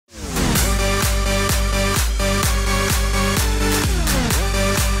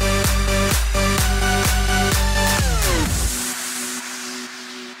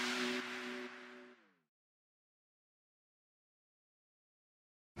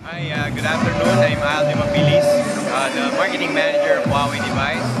Good afternoon. I'm Aldi Mabilis, the marketing manager of Huawei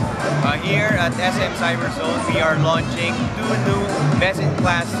device. Here at SM Cyberzone, we are launching two new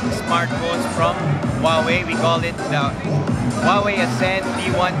best-in-class smartphones from Huawei. We call it the Huawei Ascend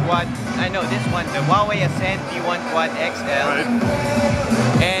T1 Quad. I know this one, the Huawei Ascend T1 Quad XL,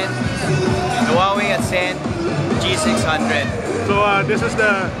 and the Huawei Ascend G600. So this is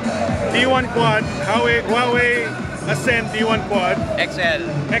the T1 Quad, Huawei Ascend T1 Quad. XL.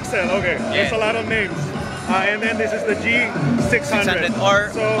 XL, okay. Yeah. There's a lot of names. And then this is the G600. Or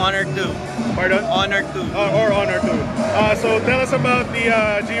so, Honor 2. Pardon? Honor 2. Or Honor 2. So tell us about the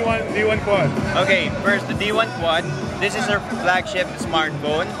D1 Quad. Okay, first the D1 Quad. This is our flagship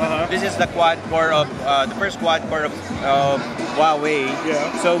smartphone. This is the quad core of the first quad core of Huawei.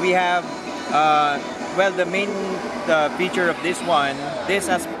 Yeah. So we have well, the main feature of this one. This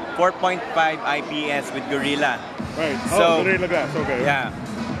has 4.5 IPS with Gorilla. Right. So, Gorilla Glass. Okay. Yeah.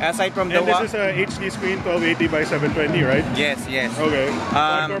 Aside from the and this is a HD screen, 1280 by 720, right? Yes, yes. Okay.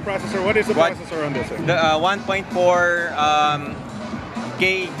 Quad-core processor. What is the processor on this? The 1.4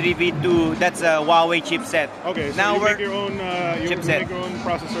 K3V2. That's a Huawei chipset. Okay. So now you make your own chipset. Make your own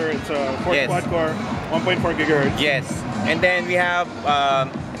processor. It's a Yes. quad-core, 1.4 gigahertz. Yes. And then we have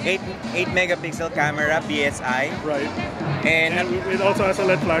 8 megapixel camera PSI. Right. And it also has a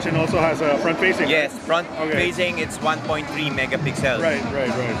LED flash and also has a front facing. yes, right? front facing it's 1.3 megapixels. Right.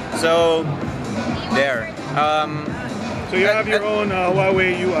 So there. So you have your own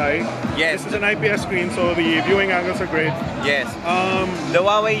Huawei UI. Yes. This is an IPS screen, so the viewing angles are great. Yes. The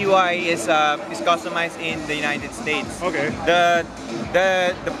Huawei UI is customized in the United States. Okay.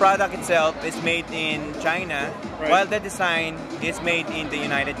 The product itself is made in China, while the design is made in the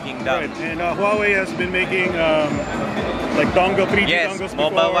United Kingdom. Right. And Huawei has been making like dongle 3G dongles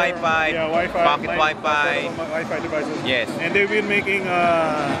before. Mobile Wi-Fi, Wi-Fi, pocket Wi-Fi. Wi-Fi devices. Yes. And they've been making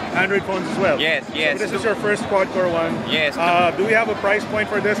Android phones as well. Yes. So this is your first quad-core one. Yes. Do we have a price point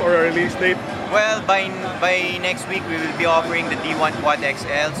for this or a release date? Well, by next week we will be offering the D1 Quad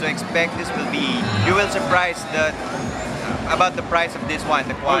XL. So expect this will be, you will surprise about the price of this one,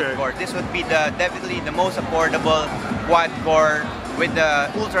 the quad core. This would be definitely the most affordable quad core with the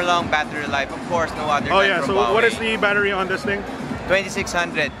ultra long battery life. Of course, no other. Oh yeah. from So Huawei. what is the battery on this thing?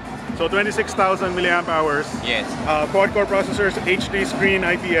 2600. So 26,000 milliamp hours. Yes. Quad core processors, HD screen,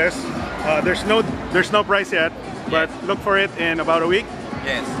 IPS. There's no price yet, but look for it in about a week.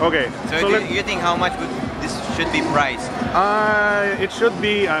 Yes. Okay. So you think how much would this should be priced? It should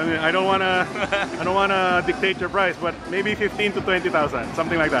be. I mean, I don't wanna dictate your price, but maybe 15 to 20,000,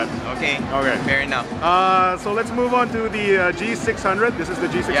 something like that. Okay. Okay. Fair enough. So let's move on to the G600. This is the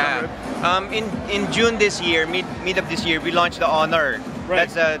G600. Yeah. In June this year, mid of this year, we launched the Honor. Right.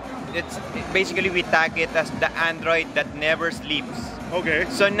 It's basically we tag it as the Android that never sleeps. Okay.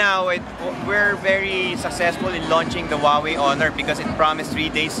 So now we're very successful in launching the Huawei Honor because it promised 3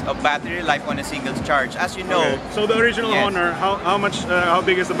 days of battery life on a single charge. As you know. Okay. So the original Honor, how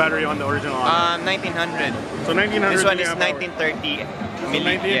big is the battery on the original Honor? 1900. So 1900. This one is 1930.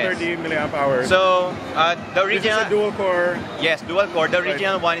 1930 milliamp hours. So the original. This is a dual core. Yes, dual core. The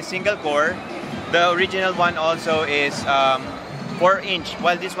original one is single core. The original one also is 4-inch,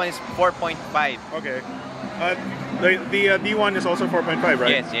 while this one is 4.5. Okay. The D1 is also 4.5,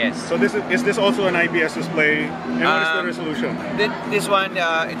 right? Yes. So is this also an IPS display? And what is the resolution? This one,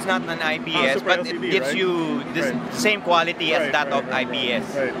 it's not an IPS, but LCD, it gives you the same quality as that of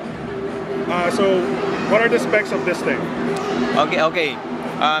IPS. Right. So what are the specs of this thing? Okay.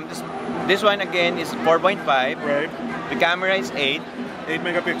 This one again is 4.5. Right. The camera is 8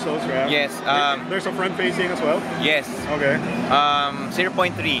 megapixels, right? Yes. There's a front facing as well? Yes. Okay.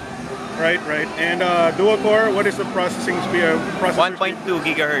 0.3. Right. And dual core, what is the processing speed? 1.2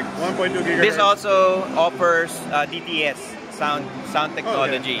 gigahertz. 1.2 gigahertz. This also offers DTS sound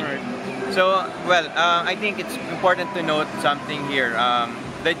technology. Okay. Right. So, well, I think it's important to note something here.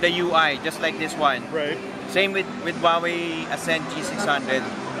 The UI, just like this one. Right. Same with Huawei Ascend G600.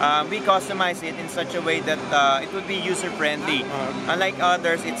 We customize it in such a way that it would be user-friendly. Unlike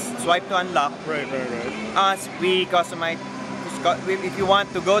others, it's swipe to unlock. Right. Us, we customize. If you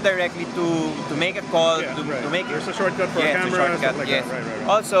want to go directly to make a call, to make there's a shortcut for a camera, stuff like that. Right.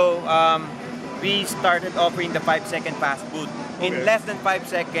 Also, we started offering the 5-second fast boot. In less than 5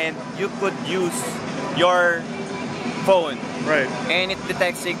 seconds, you could use your phone. Right. And it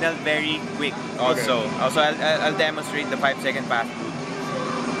detects signal very quick. Also, I'll demonstrate the 5-second fast boot.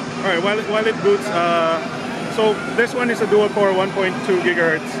 All right. While it boots, so this one is a dual core 1.2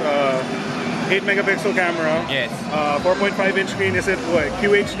 gigahertz. 8 megapixel camera. Yes. 4.5 inch screen. Is it what?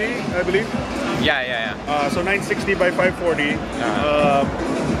 QHD, I believe. Yeah. So 960 by 540.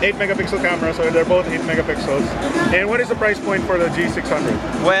 8 megapixel camera, so they're both 8 megapixels. And what is the price point for the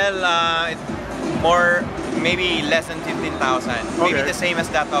G600? Well, more, maybe less than 15,000. Maybe Okay. the same as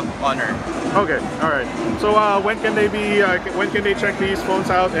that of Honor. Okay, all right. So when can they be? When can they check these phones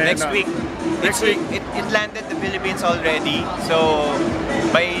out? And, Next week. Next week. It landed the Philippines already, so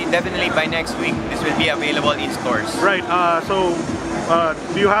definitely by next week this will be available in stores. Right.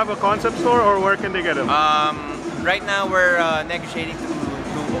 Do you have a concept store, or where can they get them? Right now we're negotiating to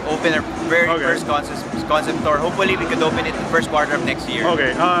open our very first concept store. Hopefully we could open it in the first quarter of next year.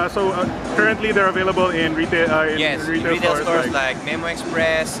 Okay. Currently they're available in retail. Yes, retail stores like Memo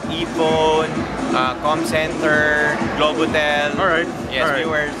Express, ePhone, Com Center, Globotel. All right. Yes, all right.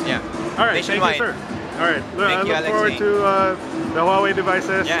 viewers. Yeah. All right. Nationwide. Thank you, sir. All right. I look forward to the Huawei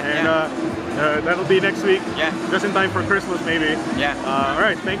devices, that'll be next week. Yeah. Just in time for Christmas, maybe. Yeah. All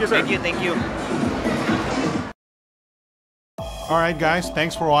right. Thank you, sir. Thank you. Alright guys,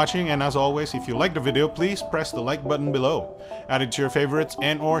 thanks for watching, and as always, if you like the video, please press the like button below. Add it to your favorites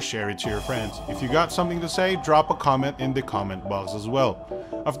and or share it to your friends. If you got something to say, drop a comment in the comment box as well.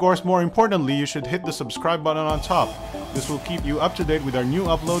 Of course, more importantly, you should hit the subscribe button on top. This will keep you up to date with our new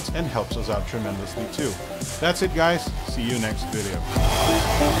uploads and helps us out tremendously too. That's it guys, see you next video.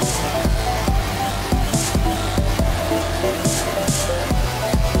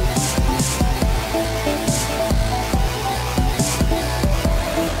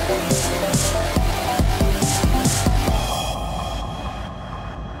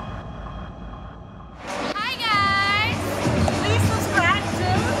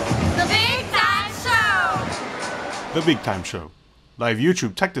 The Big Time Show. Live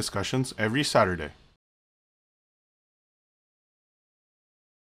YouTube tech discussions every Saturday.